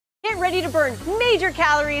Get ready to burn major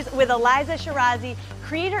calories with Eliza Shirazi,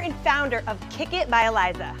 creator and founder of Kick It by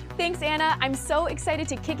Eliza. Thanks, Anna. I'm so excited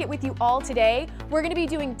to kick it with you all today. We're gonna be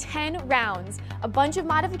doing 10 rounds. A bunch of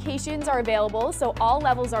modifications are available, so all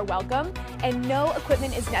levels are welcome, and no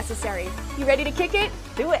equipment is necessary. You ready to kick it?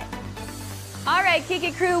 Do it. All right, Kick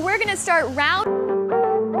It crew, we're gonna start round.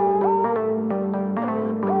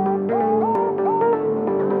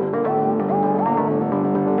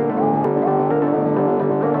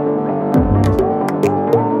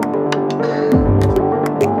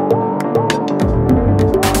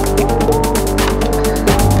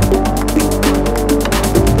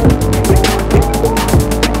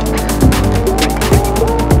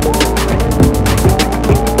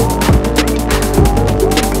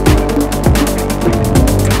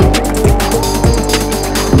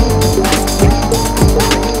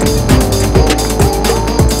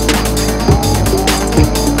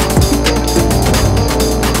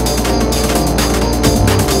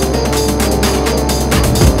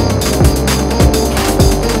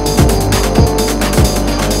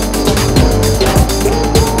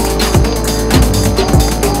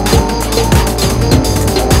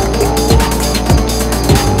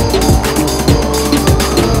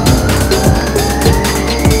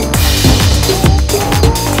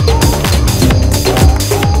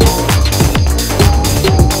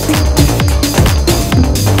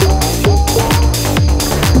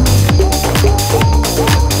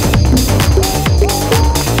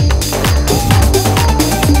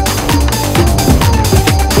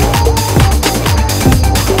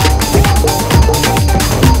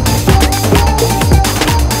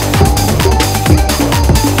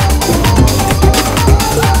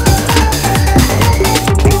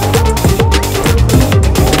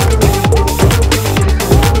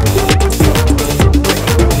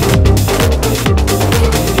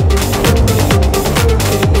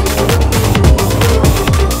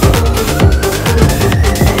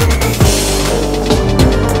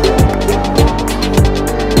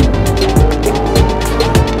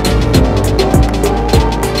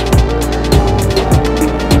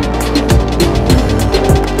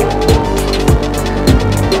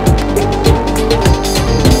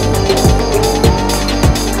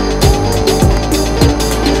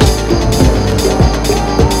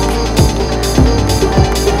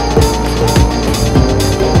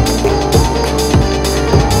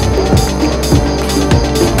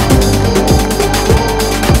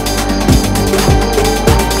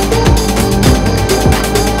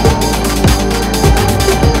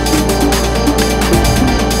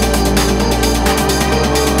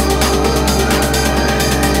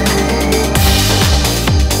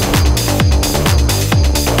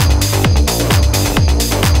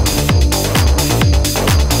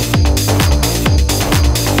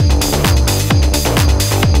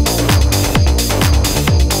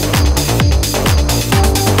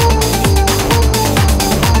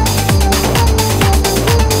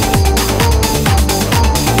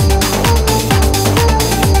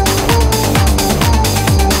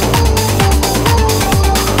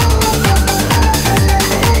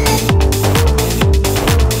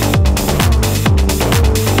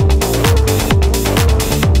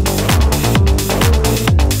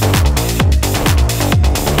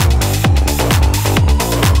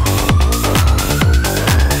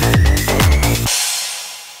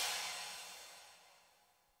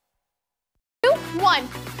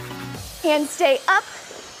 And stay up.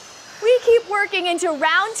 We keep working into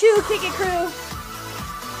round 2, Kick It crew.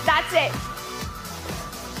 That's it.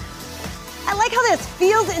 I like how this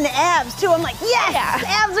feels in the abs too. I'm like, yes, Yeah.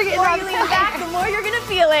 abs are getting The more on you lean fire. back, the more you're gonna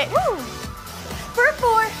feel it. Woo. For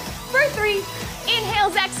 4, for 3,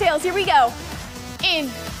 inhales, exhales, here we go. In,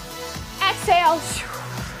 exhale,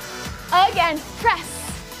 again, press,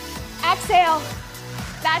 exhale,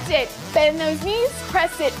 that's it. Bend those knees,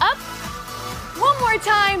 press it up. One more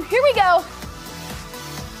time, here we go.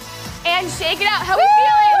 And shake it out, how we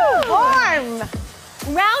feeling?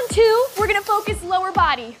 Warm. Round 2, we're gonna focus lower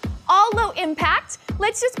body. All low impact.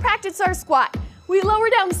 Let's just practice our squat. We lower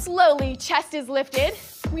down slowly, chest is lifted.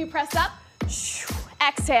 We press up,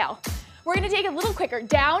 exhale. We're gonna take it a little quicker,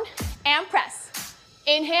 down and press.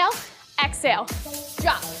 Inhale, exhale,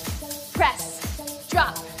 drop, press,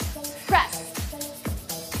 drop, press.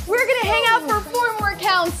 We're gonna hang out for 4 more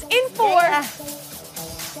counts. In 4,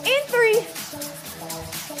 in 3,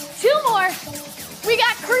 2 more. We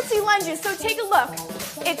got curtsy lunges, so take a look.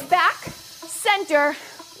 It's back, center,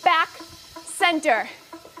 back, center.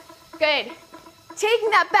 Good. Taking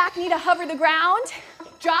that back knee to hover the ground.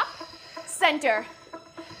 Drop, center.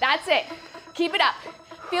 That's it. Keep it up.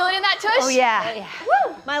 Feel it in that tush? Oh yeah.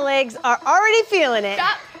 Woo! My legs are already feeling it.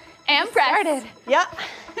 Drop and press. Started. Yep.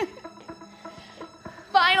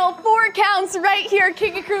 Final 4 counts right here.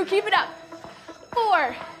 Kick it, crew. Keep it up.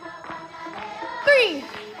 4, 3.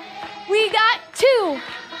 We got 2.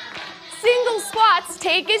 Single squats.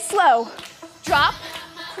 Take it slow. Drop,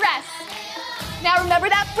 press. Now remember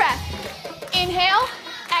that breath. Inhale,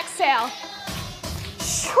 exhale.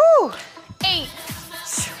 8,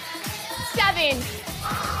 7,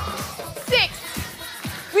 6.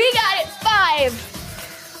 We got it. 5.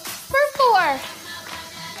 For 4.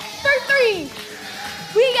 For 3.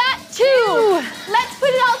 We got 2. Let's put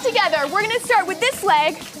it all together. We're gonna start with this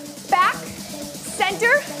leg. Back,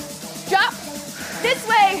 center, drop. This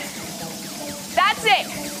way. That's it.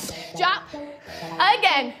 Drop.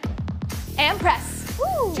 Again. And press.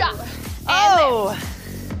 Drop. And lift.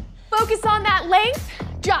 Focus on that length.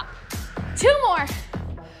 Drop. 2 more.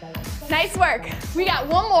 Nice work. We got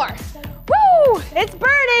 1 more. Woo! It's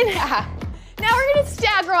burning. Now we're gonna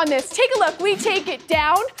stagger on this. Take a look. We take it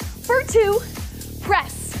down for 2.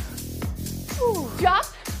 Press. Drop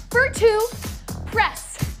for 2.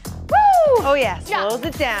 Press. Woo! Oh yeah, slows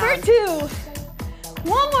it down. For 2.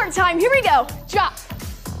 1 more time. Here we go. Drop.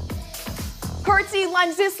 Curtsy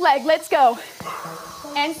lunge this leg. Let's go.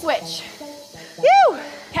 And switch. Woo!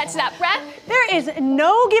 Catch that breath. There is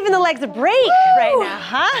no giving the legs a break right now,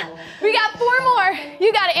 huh? We got 4 more.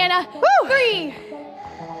 You got it, Anna. Woo! 3,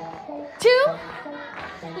 2.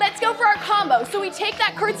 Let's go for our combo. So we take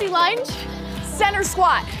that curtsy lunge, center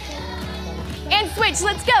squat, and switch.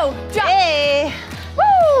 Let's go. Drop. Hey.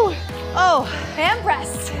 Woo! Oh. And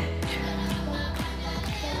press.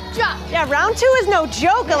 Drop. Yeah, round 2 is no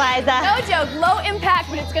joke, Eliza. No joke. Low impact,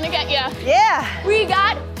 but it's gonna get you. Yeah. We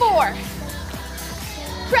got 4.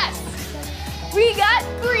 Press. We got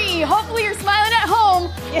 3. Hopefully you're smiling at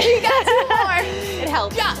home. We got 2 more. It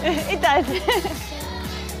helps. Drop. It does.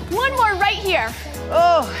 1 more right here.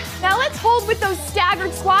 Oh. Now let's hold with those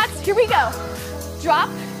staggered squats. Here we go. Drop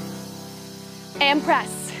and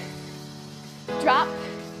press. Drop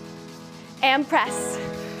and press.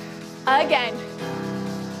 Again.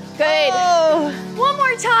 Good. Oh. 1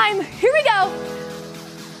 more time. Here we go.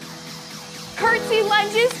 Curtsy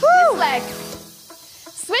lunges. This leg.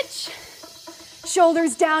 Switch.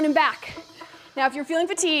 Shoulders down and back. Now if you're feeling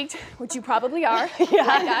fatigued, which you probably are, Yeah.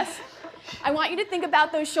 like us, I want you to think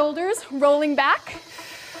about those shoulders rolling back.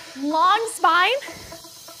 Long spine.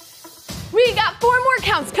 We got 4 more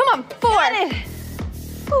counts. Come on. 4. Got it.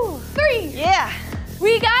 3. Yeah.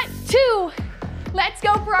 We got 2. Let's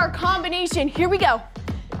go for our combination. Here we go.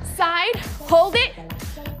 Side, hold it,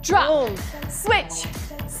 drop, Boom. switch,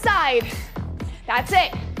 side. That's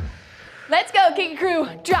it. Let's go, Kick It Crew.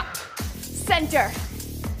 Drop, center.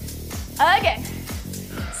 Again.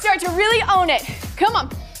 Start to really own it. Come on.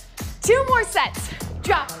 2 more sets.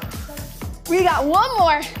 Drop. We got 1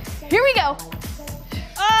 more. Here we go.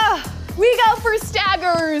 We go for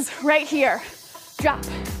staggers right here. Drop.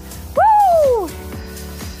 Woo!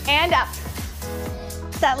 And up.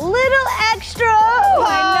 That little extra. Ooh,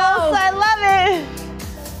 I know. I love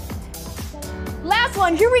it. Last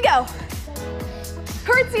one, here we go.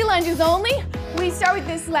 Curtsy lunges only. We start with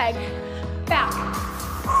this leg. Back.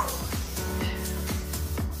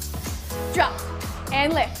 Drop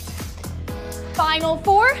and lift. Final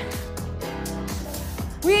 4.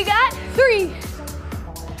 We got 3,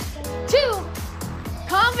 2,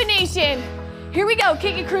 combination. Here we go,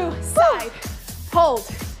 Kick It Crew. Side, hold,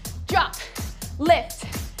 drop, lift.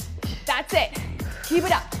 That's it. Keep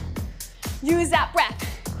it up. Use that breath.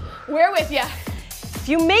 We're with you. If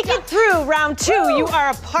you make it through round 2, you are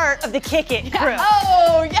a part of the Kick It crew.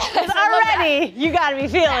 Oh, yes. I love that. Already, you gotta be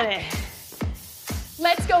feeling it.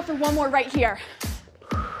 Let's go for 1 more right here.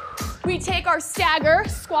 We take our stagger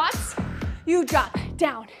squats. You drop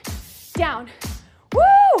down, down.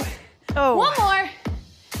 Woo! Oh. 1 more.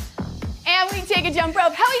 And we take a jump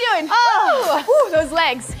rope. How we doing? Oh. Woo, those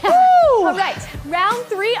legs. Woo. All right, round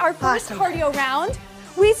 3, our first Awesome. cardio round.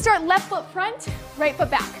 We start left foot front, right foot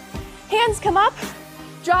back. Hands come up,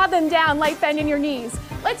 draw them down, light bend in your knees.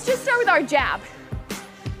 Let's just start with our jab.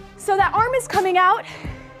 So that arm is coming out.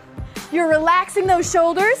 You're relaxing those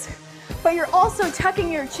shoulders, but you're also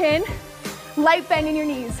tucking your chin, light bend in your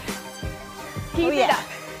knees. Keep it up.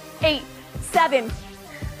 8, 7.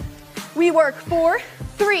 We work 4,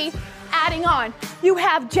 3, adding on. You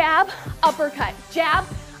have jab, uppercut, jab,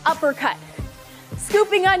 uppercut.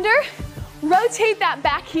 Scooping under, rotate that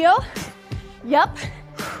back heel. Yup.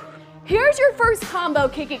 Here's your first combo,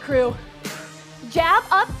 Kick It Crew. Jab,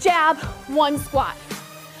 up, jab, 1 squat.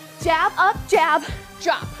 Jab, up, jab,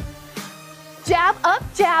 drop. Jab, up,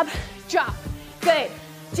 jab, drop. Good.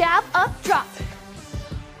 Jab, up, drop.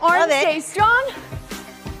 Arms stay strong.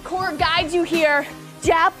 Core core guides you here.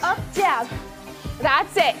 Jab, up, jab.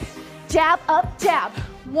 That's it. Jab, up, jab.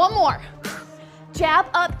 One more. Jab,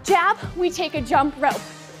 up, jab. We take a jump rope.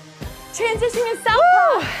 Transition to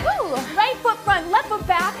southpaw. Right foot front, left foot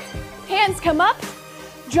back. Hands come up.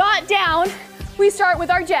 Draw it down. We start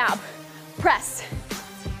with our jab. Press.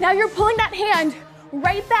 Now you're pulling that hand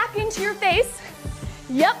right back into your face.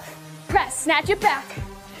 Yep. Press. Snatch it back.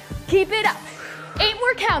 Keep it up. 8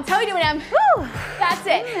 more counts. How are we doing, Em? Woo. That's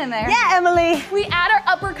it. In there. Yeah, Emily. We add our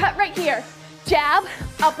uppercut right here. Jab,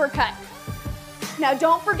 uppercut. Now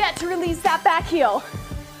don't forget to release that back heel.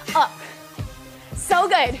 Up. So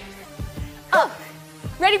good. Up.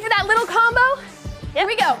 Ready for that little combo? Here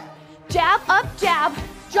we go. Jab, up, jab,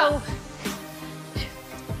 drop.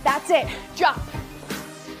 That's it. Drop.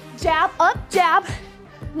 Jab, up, jab.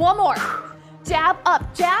 One more. Jab,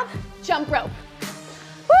 up, jab, jump rope.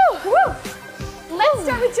 Woo, woo. Let's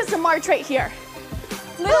start with just a march right here.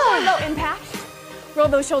 Little more low impact. Roll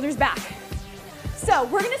those shoulders back. So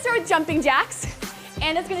we're gonna start with jumping jacks.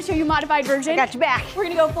 Anna's gonna show you a modified version. Got your back. We're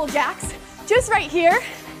gonna go full jacks. Just right here,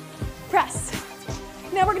 press.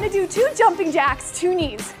 Now we're gonna do 2 jumping jacks, 2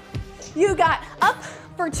 knees. You got up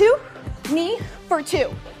for 2, knee for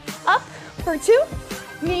 2. Up for 2,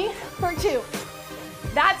 knee for 2.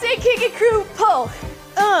 That's it, kick it crew, pull.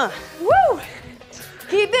 Woo!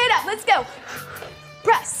 Keep it up, let's go.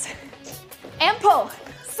 Press, and pull.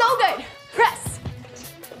 So good, press,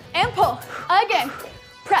 and pull. Again,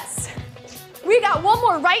 press. We got one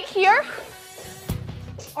more right here.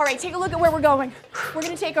 All right, take a look at where we're going. We're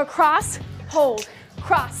gonna take a cross, hold,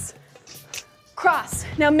 cross, cross.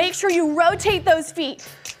 Now make sure you rotate those feet.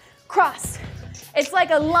 Cross. It's like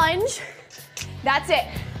a lunge. That's it.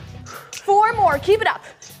 4 more, keep it up.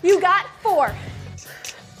 You got 4,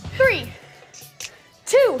 3,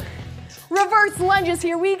 2. Reverse lunges,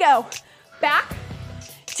 here we go. Back,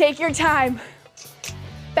 take your time.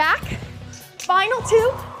 Back, final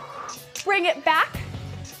 2. Bring it back.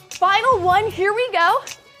 Final 1, here we go.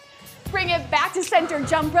 Bring it back to center,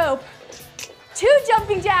 jump rope. 2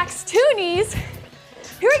 jumping jacks, 2 knees.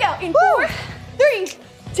 Here we go, in 4, 3,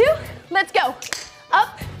 2, let's go.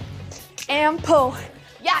 Up and pull,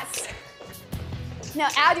 yes. Now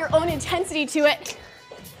add your own intensity to it.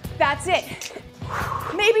 That's it.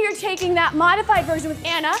 Maybe you're taking that modified version with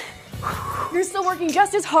Anna. You're still working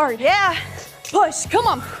just as hard. Yeah. Push, come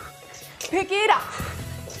on. Pick it up.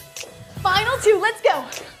 Final 2, let's go.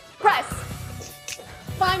 Press.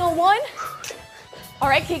 Final 1. All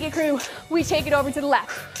right, kick it crew. We take it over to the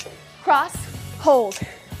left. Cross, hold.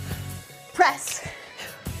 Press.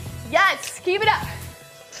 Yes, keep it up.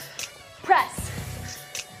 Press.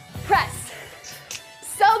 Press.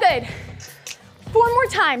 So good. 4 more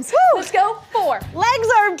times. Woo. Let's go. 4. Legs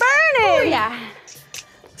are burning. Yeah.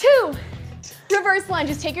 2. Reverse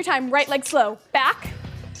lunges. Take your time. Right leg slow. Back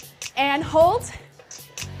and hold.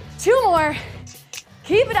 2 more.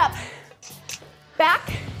 Keep it up.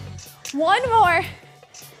 Back. 1 more.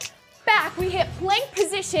 Back. We hit plank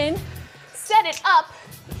position. Set it up.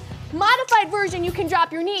 Modified version, you can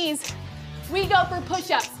drop your knees. We go for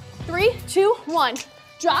push-ups. 3, 2, 1.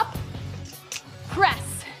 Drop. Press.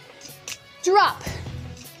 Drop.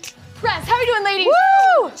 Press. How are we doing, ladies?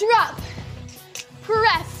 Woo! Drop.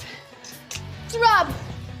 Press. Drop. 1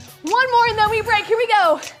 more and then we break. Here we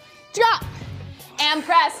go. Drop. And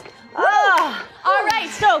press. Oh, All right.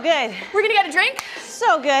 so good. We're gonna get a drink.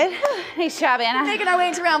 So good. Nice job, Anna. Making our way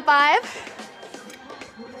into round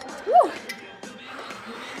 5. Woo.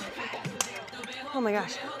 Oh my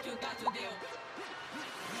gosh.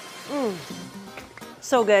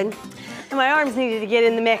 So good. And my arms needed to get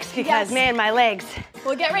in the mix because, Yes. man, my legs.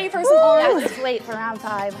 We'll get ready for some arms. It's late for round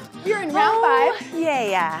 5. You're in round 5.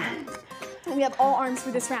 Yeah. And we have all arms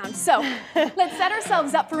for this round. So let's set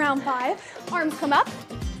ourselves up for round 5. Arms come up.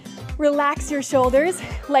 Relax your shoulders.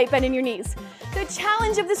 Light bend in your knees. The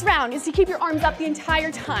challenge of this round is to keep your arms up the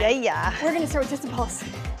entire time. Yeah. We're gonna start with just a pulse.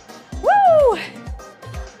 Woo!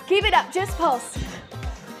 Keep it up, just pulse.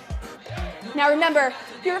 Now remember,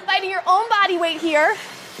 you're fighting your own body weight here.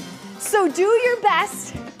 So do your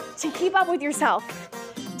best to keep up with yourself.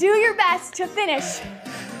 Do your best to finish.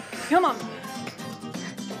 Come on.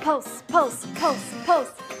 Pulse, pulse, pulse,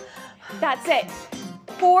 pulse. That's it.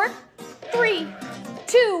 4, 3,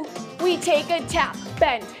 2, we take a tap,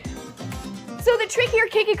 bend. So the trick here,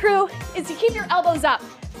 Kick It Crew, is to keep your elbows up.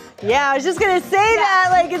 Yeah, I was just gonna say that,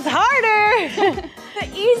 like it's harder. The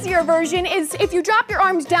easier version is if you drop your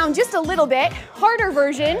arms down just a little bit. Harder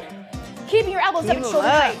version, keeping your elbows up and shoulder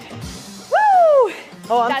height. Woo!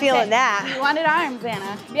 Oh, I'm That's feeling it. that. You wanted arms,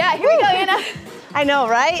 Anna. Yeah, here we go, Anna. I know,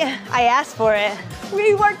 right? I asked for it.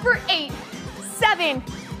 We work for 8, 7,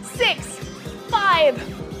 6, 5,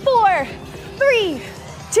 4, 3,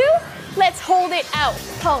 2. Let's hold it out.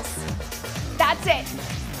 Pulse. That's it.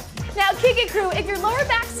 Now, kick it crew, if your lower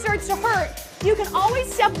back starts to hurt, you can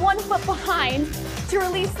always step 1 foot behind to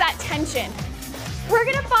release that tension. We're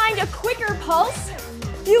gonna find a quicker pulse.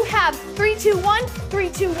 You have 3, 2, 1, 3,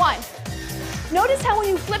 2, 1. Notice how when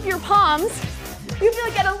you flip your palms, you feel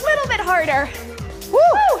it get a little bit harder.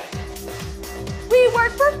 Woo! We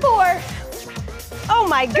work for 4. Oh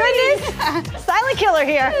my goodness. Silent killer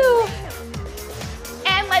here. 2.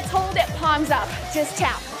 And let's hold it, palms up. Just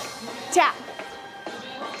tap, tap.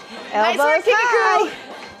 Nice Elbows work, kick it high. crew.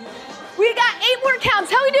 We got 8 more counts.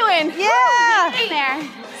 How we doing? Yeah. 8 there.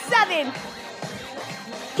 7.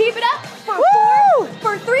 Keep it up for Woo!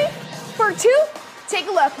 4, for 3, for 2. Take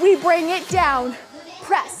a look. We bring it down.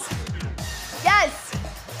 Press. Yes.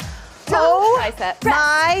 Oh Tricep.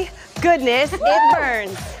 my goodness, it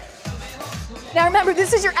burns. Now remember,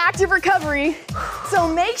 this is your active recovery, so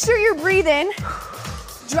make sure you're breathing.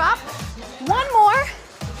 Drop. 1 more.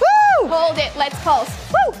 Woo! Hold it. Let's pulse.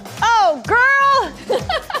 Woo! Oh, girl.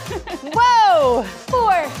 Whoa.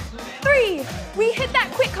 4, 3. We hit that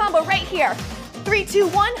quick combo right here. 3, 2,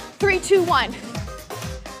 1, 3, 2, 1.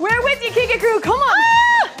 We're with you, kick it crew. Come on.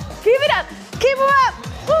 Ah! Keep it up. Keep them up.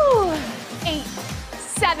 Woo. 8,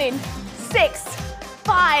 7, 6,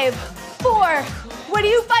 5, 4. What are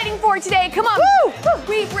you fighting for today? Come on. Woo!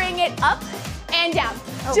 We bring it up and down.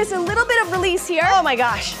 Just a little bit of release here. Oh my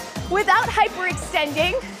gosh. Without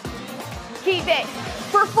hyperextending. Keep it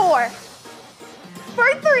for 4.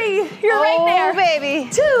 For 3. You're right there. Oh, baby.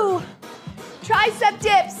 2. Tricep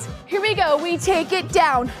dips. Here we go. We take it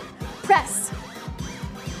down. Press.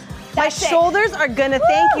 My That's it. shoulders are gonna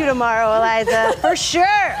thank you tomorrow, Eliza, for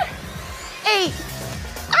sure. 8.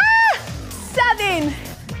 7.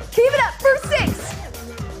 Keep it up for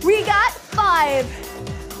 6. We got 5.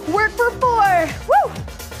 Work for 4. Woo.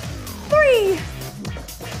 3.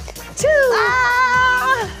 2.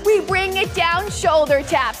 We bring it down, shoulder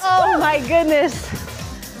taps. Oh my goodness.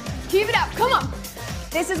 Keep it up. Come on.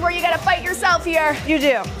 This is where you gotta fight yourself here. You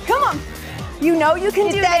do. Come on. You know you can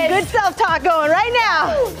Get do that this. good self-talk going right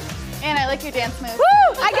now. And I like your dance move.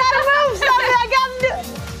 Woo! I gotta move something. I gotta do.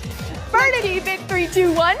 Burn it. Keep it. 3,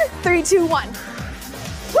 2, 1. 3, 2, 1.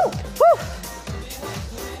 Woo! Woo!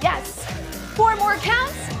 Yes. 4 more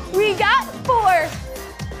counts. We got 4.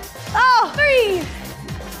 Oh! 3,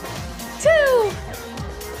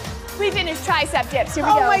 2. We finished tricep dips. Here we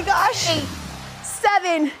go. Oh my gosh. 8,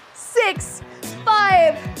 7, 6,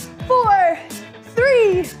 5, 4,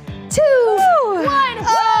 3, 2, 1.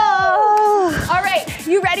 Oh! All right,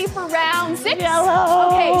 you ready for round 6? Yellow.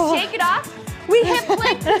 Okay, shake it off. We hit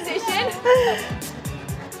plank position.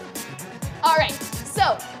 All right,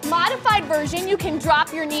 so modified version, you can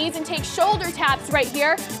drop your knees and take shoulder taps right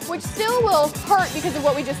here, which still will hurt because of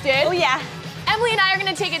what we just did. Oh yeah. Emily and I are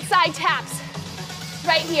gonna take it side taps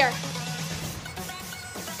right here.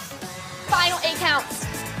 Final 8 counts.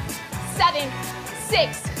 7,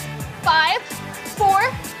 6, 5,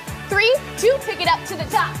 4, 3, 2. Pick it up to the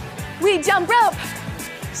top. We jump rope.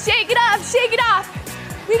 Shake it off, shake it off.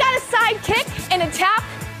 We got a side kick and a tap.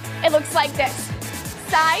 It looks like this.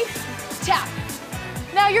 Side, tap.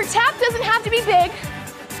 Now your tap doesn't have to be big.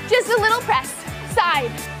 Just a little press.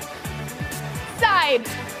 Side, side,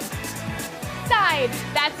 side.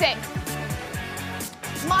 That's it.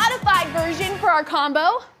 Modified version for our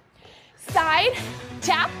combo. Side,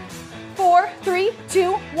 tap. 4, 3,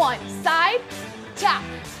 2, 1. Side, tap.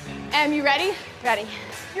 Em, you ready? Ready.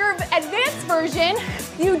 Your advanced version,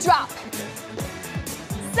 you drop.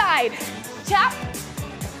 Side, tap.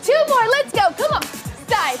 2 more, let's go, come on.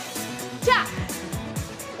 Side, tap.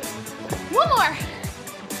 1 more.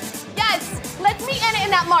 Yes, let's meet Anna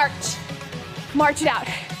in that march. March it out.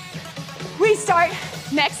 We start,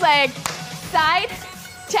 next leg. Side,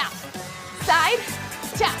 tap. Side,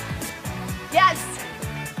 tap. Yes.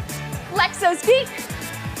 Flex those feet.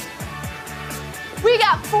 We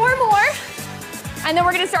got 4 more. And then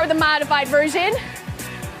we're gonna start with the modified version.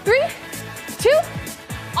 3, 2.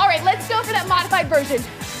 All right, let's go for that modified version.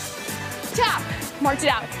 Tap, march it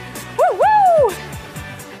out. Woo, woo!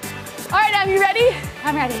 All right, Em, you ready?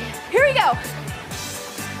 I'm ready. Here we go.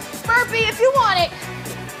 Burpee if you want it.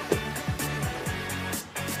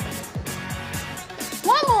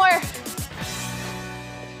 1 more.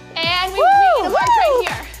 And we need a march right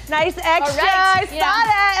here. Nice extra. All right. I saw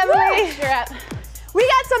that, Emily. Woo. You're up. We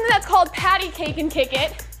got something that's called patty cake and kick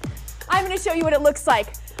it. I'm gonna show you what it looks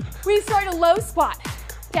like. We start a low squat.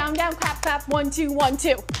 Down, down, clap, clap, 1, 2, 1,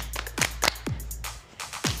 2.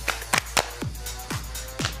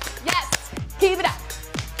 Yes, keep it up.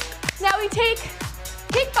 Now we take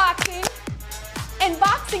kickboxing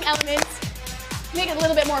kickboxing elements, make it a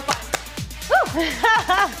little bit more fun. Woo.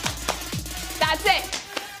 That's it.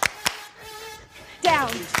 Down,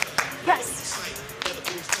 press,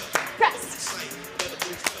 press,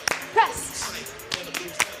 press.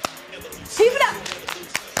 Keep it up.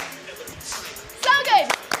 So good.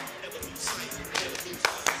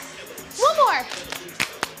 One more.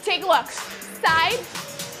 Take a look. Side,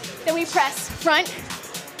 then we press front,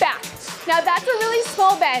 back. Now that's a really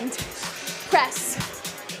small bend. Press,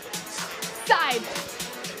 side,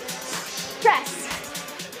 press.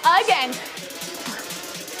 Again.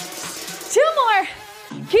 2 more.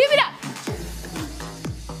 Keep it up.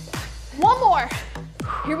 1 more.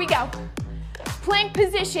 Here we go. Plank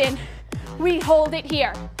position. We hold it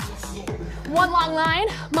here. 1 long line.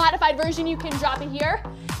 Modified version, you can drop it here.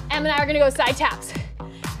 Em and I are gonna go side taps.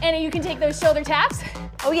 Anna, you can take those shoulder taps.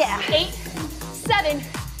 Oh yeah. 8, 7,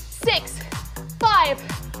 6, 5,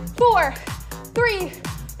 4, 3,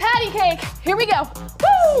 patty cake. Here we go.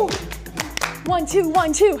 Woo! 1, 2,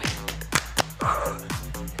 1, 2.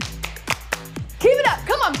 Keep it up,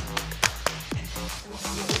 come on.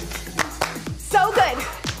 So good.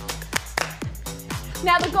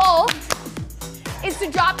 Now the goal is to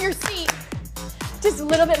drop your seat just a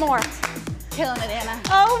little bit more. Killing it, Anna.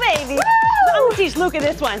 Oh, baby. Woo! I'm gonna teach Luca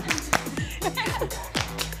this one.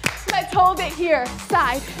 Let's hold it here.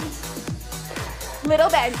 Side. Little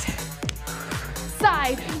bend.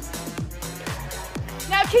 Side.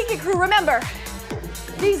 Now, Kiki crew, remember,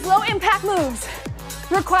 these low impact moves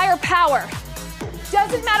require power.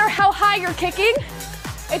 Doesn't matter how high you're kicking,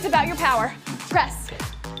 it's about your power. Press.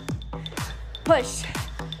 Push.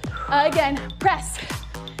 Again, press.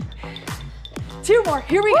 2 more,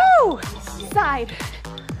 here we go. Side.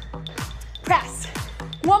 Press.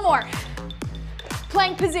 1 more.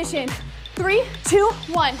 Plank position. 3, 2,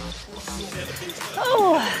 1.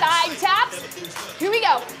 Oh. Side taps. Here we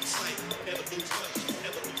go.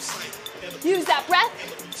 Use that breath.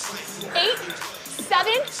 8,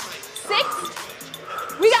 7,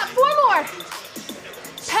 6. We got 4 more.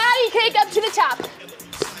 Patty cake up to the top.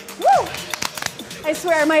 Woo! I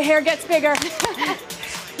swear my hair gets bigger.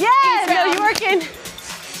 Yes, no, you're working.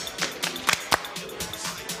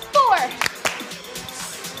 4,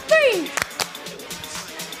 3,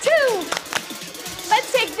 2.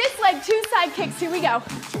 Let's take this leg, 2 side kicks. Here we go.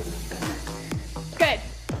 Good.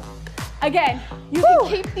 Again, you can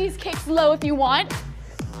keep these kicks low if you want.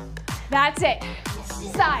 That's it.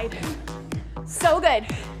 Side. So good.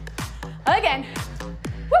 Again.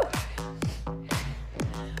 Woo.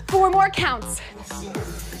 4 more counts.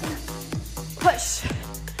 Push.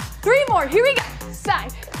 3 more. Here we go.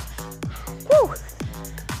 Side. Woo.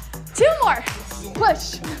 2 more.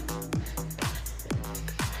 Push.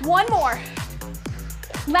 1 more.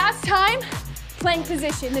 Last time, plank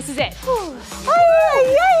position. This is it.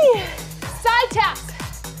 Side taps.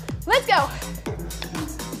 Let's go.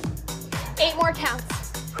 8 more counts.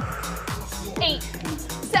 8,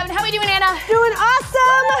 7. How are we doing, Anna? Doing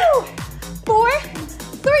awesome. 4,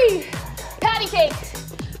 3. Patty cake.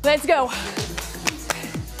 Let's go.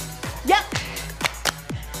 Yep.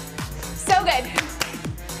 So good.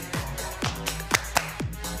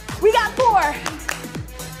 We got 4,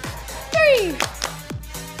 3,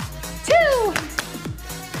 2.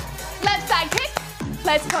 Left side kick.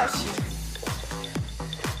 Let's push.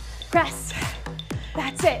 Press.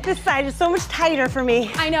 That's it. This side is so much tighter for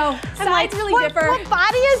me. I know. I'm like, Sides really what differ.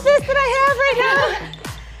 body is this that I have right now?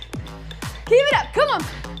 Keep it up. Come on.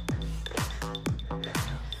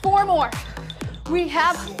 4 more. We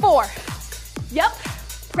have 4. Yep.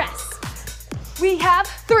 Press. We have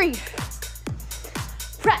 3.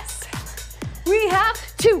 Press. We have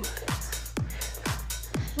 2.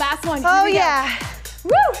 Last one. Oh, Here we go. yeah.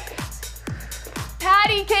 Woo!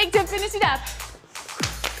 Patty cake to finish it up.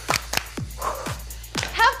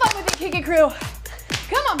 Have fun with it, Kick It crew.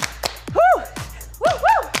 Come on. Woo! Woo,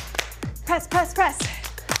 woo! Press, press, press.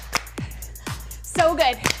 So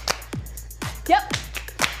good. Yep.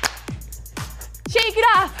 Shake it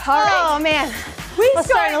off. All right. Oh, man. We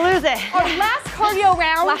starting to lose it. Our last cardio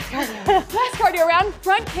round. Last cardio. Last cardio round.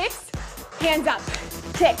 Front kicks. Hands up.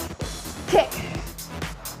 Kick. Kick.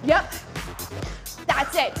 Yep.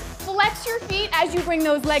 That's it. Flex your feet as you bring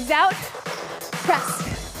those legs out. Press.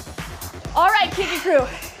 All right, Kick It crew.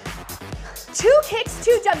 2 kicks,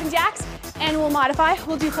 2 jumping jacks, and we'll modify.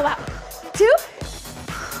 We'll do full out. 2.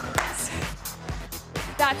 Press.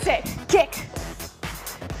 That's it. Kick.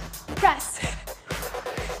 Press.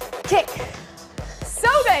 Kick. So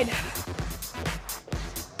good.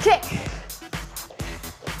 Kick.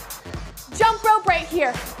 Jump rope right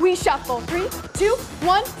here. We shuffle. 3, 2,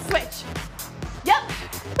 1, switch. Yep.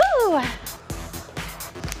 Woo.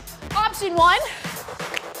 Stretch in 1,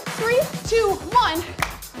 3, 2, 1.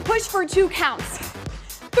 Push for 2 counts.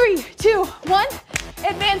 3, 2, 1.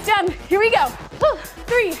 Advance down. Here we go.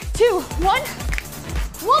 3, 2, 1.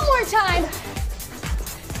 One more time.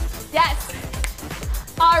 Yes.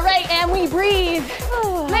 All right, and we breathe.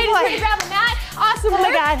 Ladies, we're gonna grab a mat. Awesome work.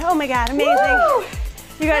 Oh my God, amazing. Woo!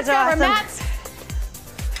 You guys are awesome. Our mats.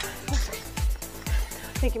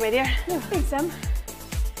 Thank you, my dear. Thanks, Em.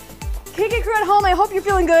 Kick It crew at home, I hope you're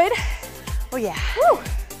feeling good. Oh yeah. Woo.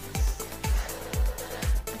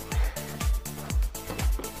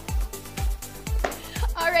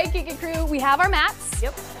 All right, Kick It crew, we have our mats.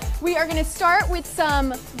 Yep. We are gonna start with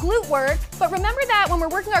some glute work, but remember that when we're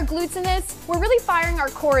working our glutes in this, we're really firing our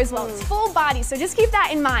core as well. It's full body, so just keep that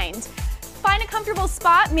in mind. Find a comfortable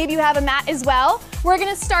spot, maybe you have a mat as well. We're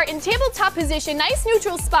gonna start in tabletop position, nice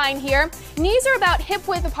neutral spine here. Knees are about hip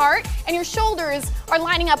width apart, and your shoulders are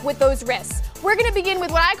lining up with those wrists. We're gonna begin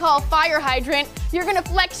with what I call fire hydrant. You're gonna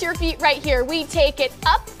flex your feet right here. We take it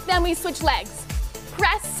up, then we switch legs.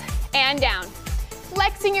 Press and down.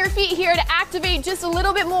 Flexing your feet here to activate just a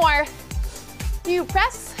little bit more. You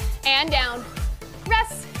press and down.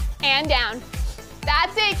 Press and down.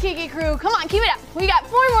 That's it, Kick It crew. Come on, keep it up. We got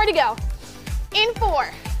 4 more to go. In 4,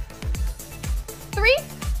 3,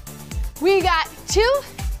 we got 2.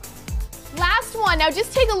 Last one. Now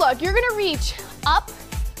just take a look. You're gonna reach up,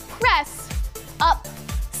 press, up,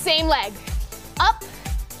 same leg. Up,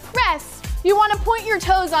 press. You wanna point your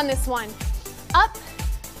toes on this one. Up,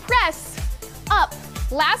 press, up.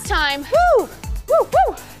 Last time. Woo! Woo,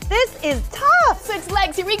 woo! This is tough. Switch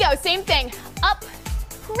legs, here we go, same thing. Up,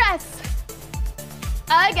 press.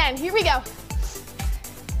 Again, here we go.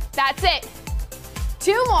 That's it.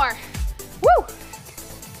 2 more. Woo!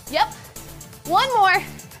 Yep. 1 more.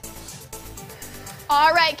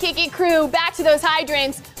 All right, Kick It crew, back to those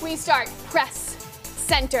hydrants. We start press,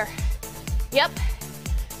 center. Yep.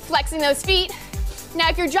 Flexing those feet. Now,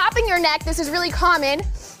 if you're dropping your neck, this is really common.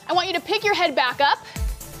 I want you to pick your head back up.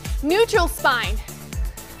 Neutral spine.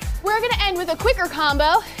 We're gonna end with a quicker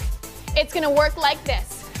combo. It's gonna work like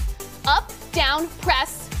this. Up, down,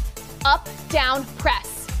 press. Up, down,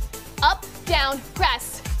 press. Up, down,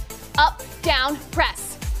 press. Up, down,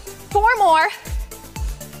 press. 4 more.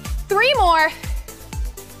 3 more.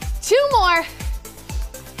 2 more.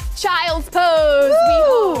 Child's pose. Woo!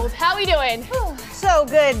 We hold. How we doing? So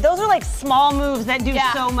good. Those are like small moves that do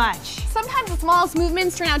Yeah. so much. Sometimes the smallest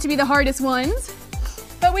movements turn out to be the hardest ones.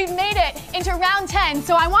 But we've made it into round 10.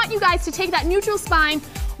 So I want you guys to take that neutral spine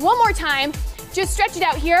one more time. Just stretch it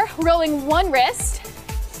out here, rolling one wrist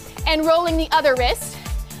and rolling the other wrist.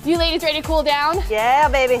 You ladies ready to cool down? Yeah,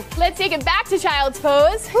 baby. Let's take it back to child's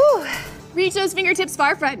pose. Whew. Reach those fingertips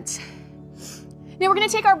far front. Now we're gonna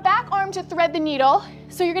take our back arm to thread the needle.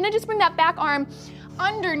 So you're gonna just bring that back arm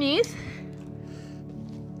underneath.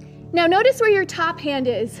 Now notice where your top hand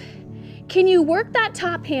is. Can you work that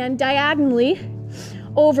top hand diagonally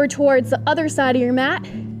over towards the other side of your mat?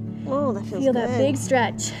 Oh, that feels Feel good. that big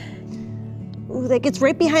stretch. Ooh, that gets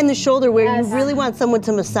right behind the shoulder where Yes. you really want someone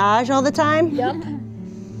to massage all the time. Yep.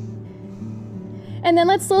 And then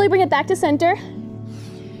let's slowly bring it back to center.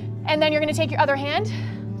 And then you're gonna take your other hand,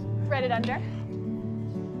 thread it under.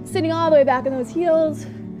 Sitting all the way back on those heels.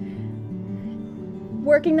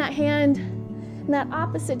 Working that hand in that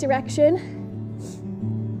opposite direction.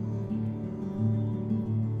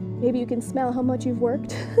 Maybe you can smell how much you've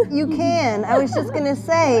worked. You can. I was just gonna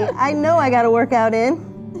say, I know I got a workout in.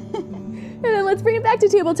 And then let's bring it back to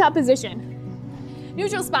tabletop position.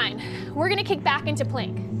 Neutral spine. We're gonna kick back into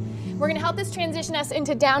plank. We're gonna help this transition us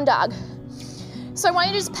into down dog. So I want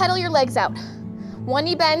you to just pedal your legs out. One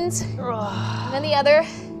knee bends, and then the other.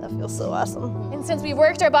 That feels so awesome. And since we've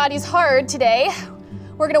worked our bodies hard today,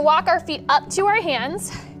 we're gonna walk our feet up to our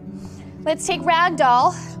hands. Let's take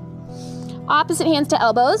ragdoll. Opposite hands to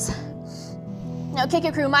elbows. Now Kick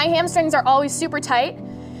It crew, my hamstrings are always super tight,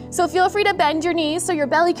 so feel free to bend your knees so your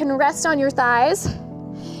belly can rest on your thighs.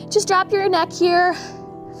 Just drop your neck here.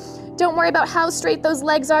 Don't worry about how straight those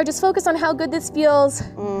legs are, just focus on how good this feels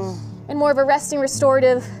in more of a resting,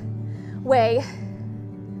 restorative way.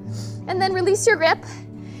 And then release your grip.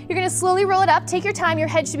 You're gonna slowly roll it up, take your time, your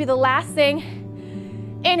head should be the last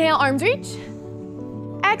thing. Inhale, arms reach.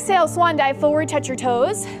 Exhale, swan dive forward, touch your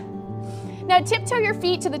toes. Now tiptoe your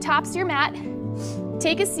feet to the tops of your mat.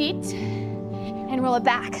 Take a seat and roll it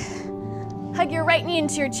back. Hug your right knee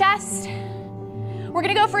into your chest. We're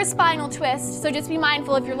gonna go for a spinal twist, so just be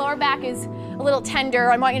mindful if your lower back is a little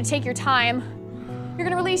tender, I want you to take your time. You're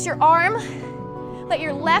gonna release your arm. Let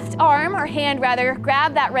your left arm, or hand rather,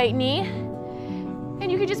 grab that right knee.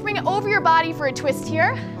 And you can just bring it over your body for a twist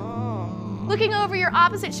here. Looking over your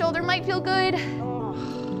opposite shoulder might feel good.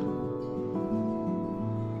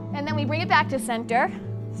 And then we bring it back to center.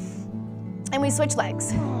 And we switch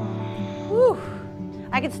legs. Whew.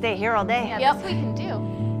 I could stay here all day. Yep. This we can do.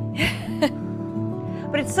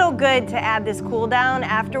 But it's so good to add this cool down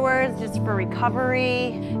afterwards, just for recovery.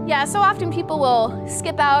 Yeah, so often people will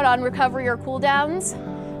skip out on recovery or cool downs.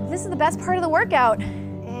 This is the best part of the workout.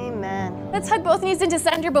 Amen. Let's hug both knees into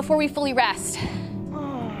center before we fully rest.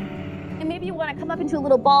 And maybe you want to come up into a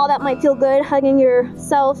little ball. That might feel good, hugging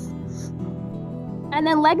yourself. And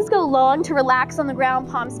then legs go long to relax on the ground,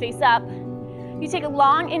 palms face up. You take a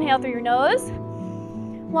long inhale through your nose.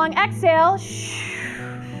 Long exhale.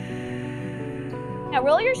 Now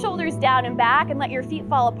roll your shoulders down and back and let your feet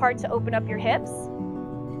fall apart to open up your hips.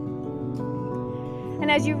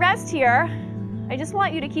 And as you rest here, I just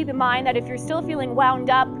want you to keep in mind that if you're still feeling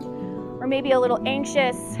wound up or maybe a little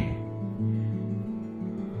anxious,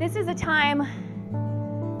 this is a time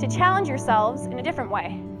to challenge yourselves in a different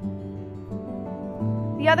way.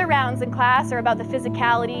 The other rounds in class are about the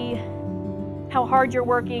physicality, how hard you're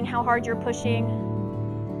working, how hard you're pushing.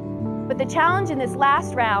 But the challenge in this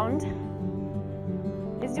last round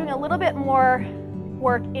is doing a little bit more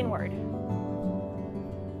work inward.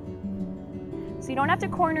 So you don't have to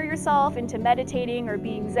corner yourself into meditating or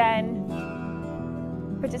being zen,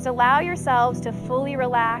 but just allow yourselves to fully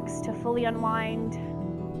relax, to fully unwind.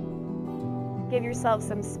 Give yourself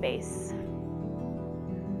some space.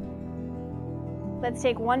 Let's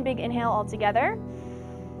take one big inhale all together.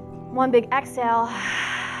 One big exhale.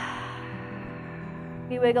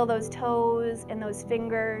 You wiggle those toes and those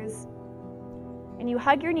fingers. And you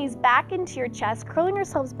hug your knees back into your chest, curling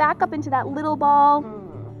yourselves back up into that little ball.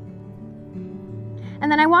 And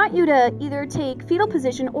then I want you to either take fetal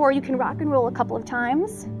position or you can rock and roll a couple of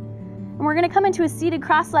times. And we're gonna come into a seated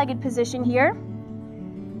cross-legged position here.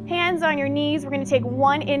 Hands on your knees. We're gonna take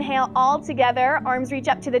one inhale all together. Arms reach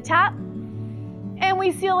up to the top. And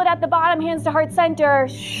we seal it at the bottom, hands to heart center.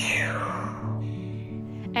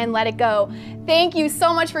 And let it go. Thank you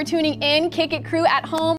so much for tuning in, Kick It Crew at home.